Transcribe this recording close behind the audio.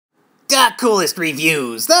The coolest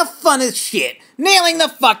reviews, the funnest shit, nailing the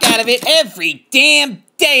fuck out of it every damn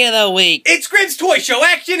day of the week. It's Grimm's Toy Show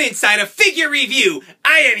Action Insider Figure Review.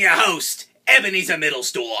 I am your host, Ebenezer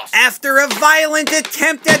Mittelsdorf. After a violent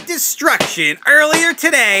attempt at destruction earlier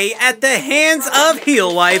today at the hands of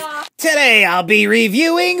Heel Wife, today I'll be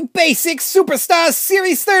reviewing Basic Superstars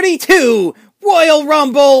Series 32 Royal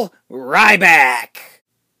Rumble Ryback.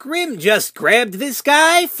 Grimm just grabbed this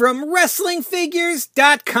guy from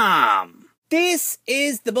WrestlingFigures.com. This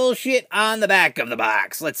is the bullshit on the back of the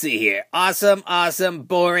box. Let's see here. Awesome, awesome,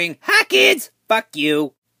 boring. Hi, kids! Fuck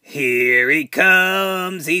you. Here he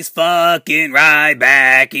comes. He's fucking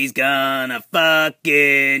Ryback. He's gonna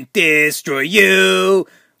fucking destroy you.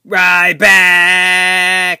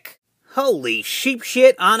 Ryback. Holy sheep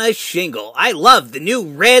shit on a shingle. I love the new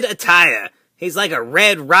red attire. He's like a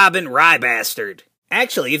red Robin Rybastard.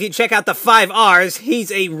 Actually, if you check out the 5 R's,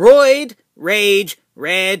 he's a Roid, Rage,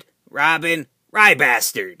 Red, Robin,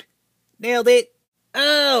 Rybastard. Nailed it.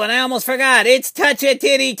 Oh, and I almost forgot, it's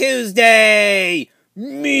Touch-a-Titty Tuesday!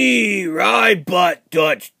 Me, Rybutt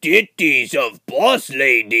touch titties of Boss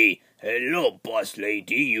Lady. Hello, Boss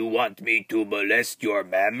Lady, you want me to molest your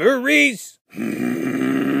memories?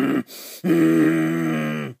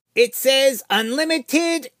 It says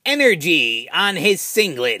unlimited energy on his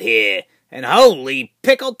singlet here. And holy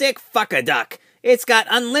pickle dick fuck-a-duck, it's got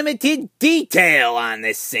unlimited detail on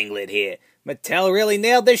this singlet here. Mattel really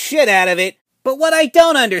nailed the shit out of it. But what I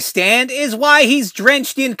don't understand is why he's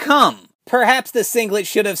drenched in cum. Perhaps the singlet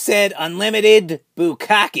should have said unlimited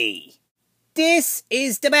bukkake. This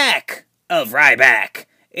is the back of Ryback.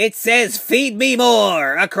 It says feed me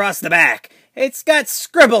more across the back. It's got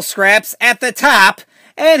scribble scraps at the top.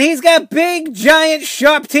 And he's got big, giant,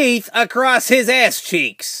 sharp teeth across his ass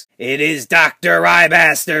cheeks. It is Dr.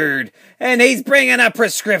 Rybastard, and he's bringing a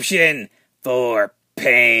prescription for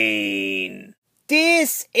pain.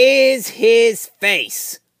 This is his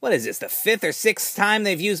face. What is this, the 5th or 6th time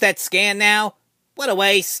they've used that scan now? What a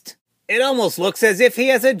waste. It almost looks as if he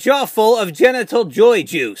has a jaw full of genital joy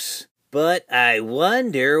juice. But I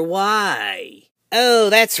wonder why. Oh,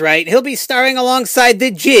 that's right. He'll be starring alongside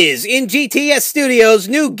the Jizz in GTS Studios'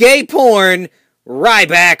 new gay porn,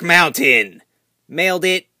 Ryback Mountain. Mailed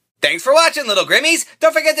it. Thanks for watching, little Grimmies.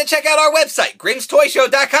 Don't forget to check out our website,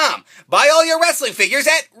 GrimmsToyShow.com. Buy all your wrestling figures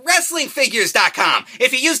at WrestlingFigures.com.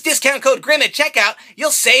 If you use discount code GRIM at checkout,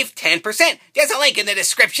 you'll save 10%. There's a link in the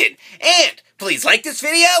description. And please like this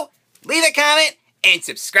video, leave a comment, and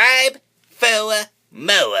subscribe for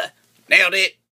more. Nailed it.